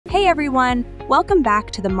Hey everyone, welcome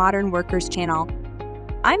back to the Modern Workers channel.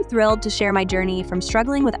 I'm thrilled to share my journey from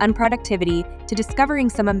struggling with unproductivity to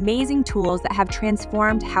discovering some amazing tools that have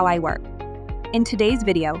transformed how I work. In today's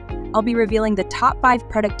video, I'll be revealing the top 5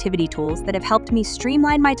 productivity tools that have helped me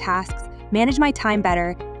streamline my tasks, manage my time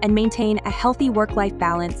better, and maintain a healthy work-life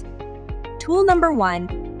balance. Tool number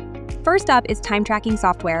 1. First up is time tracking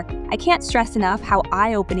software. I can't stress enough how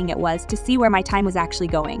eye-opening it was to see where my time was actually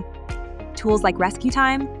going. Tools like Rescue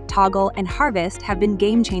Time, Toggle, and Harvest have been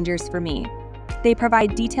game changers for me. They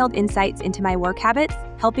provide detailed insights into my work habits,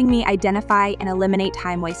 helping me identify and eliminate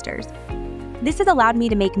time wasters. This has allowed me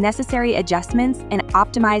to make necessary adjustments and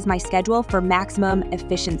optimize my schedule for maximum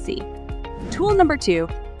efficiency. Tool number 2.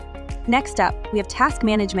 Next up, we have task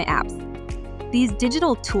management apps. These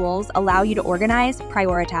digital tools allow you to organize,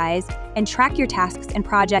 prioritize, and track your tasks and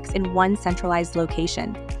projects in one centralized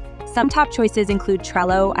location. Some top choices include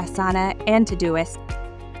Trello, Asana, and Todoist.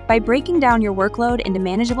 By breaking down your workload into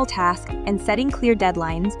manageable tasks and setting clear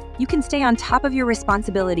deadlines, you can stay on top of your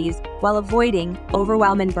responsibilities while avoiding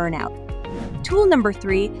overwhelm and burnout. Tool number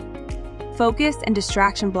 3, focus and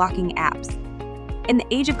distraction blocking apps. In the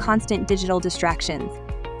age of constant digital distractions,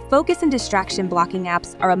 focus and distraction blocking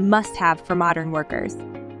apps are a must-have for modern workers.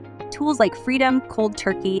 Tools like Freedom, Cold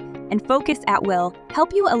Turkey, and Focus at Will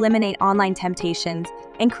help you eliminate online temptations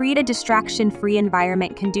and create a distraction-free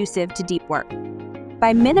environment conducive to deep work.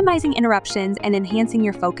 By minimizing interruptions and enhancing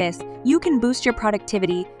your focus, you can boost your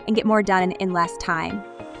productivity and get more done in less time.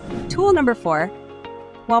 Tool number 4.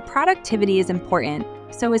 While productivity is important,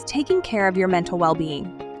 so is taking care of your mental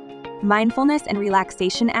well-being. Mindfulness and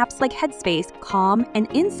relaxation apps like Headspace, Calm, and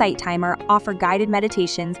Insight Timer offer guided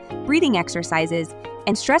meditations, breathing exercises,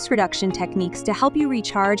 and stress reduction techniques to help you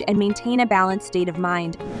recharge and maintain a balanced state of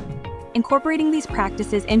mind. Incorporating these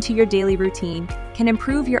practices into your daily routine can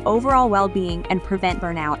improve your overall well-being and prevent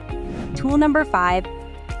burnout. Tool number 5.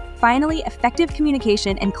 Finally, effective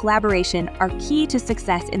communication and collaboration are key to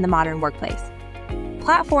success in the modern workplace.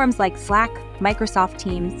 Platforms like Slack, Microsoft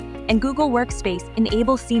Teams, and Google Workspace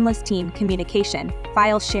enable seamless team communication,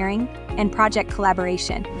 file sharing, and project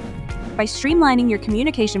collaboration. By streamlining your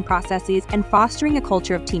communication processes and fostering a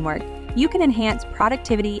culture of teamwork, you can enhance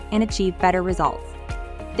productivity and achieve better results.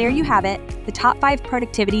 There you have it, the top 5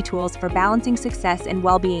 productivity tools for balancing success and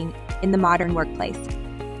well-being in the modern workplace.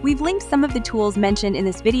 We've linked some of the tools mentioned in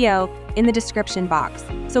this video in the description box,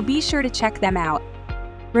 so be sure to check them out.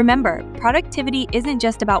 Remember, productivity isn't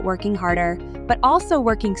just about working harder, but also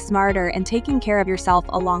working smarter and taking care of yourself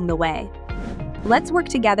along the way. Let's work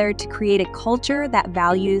together to create a culture that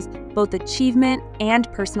values both achievement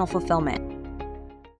and personal fulfillment.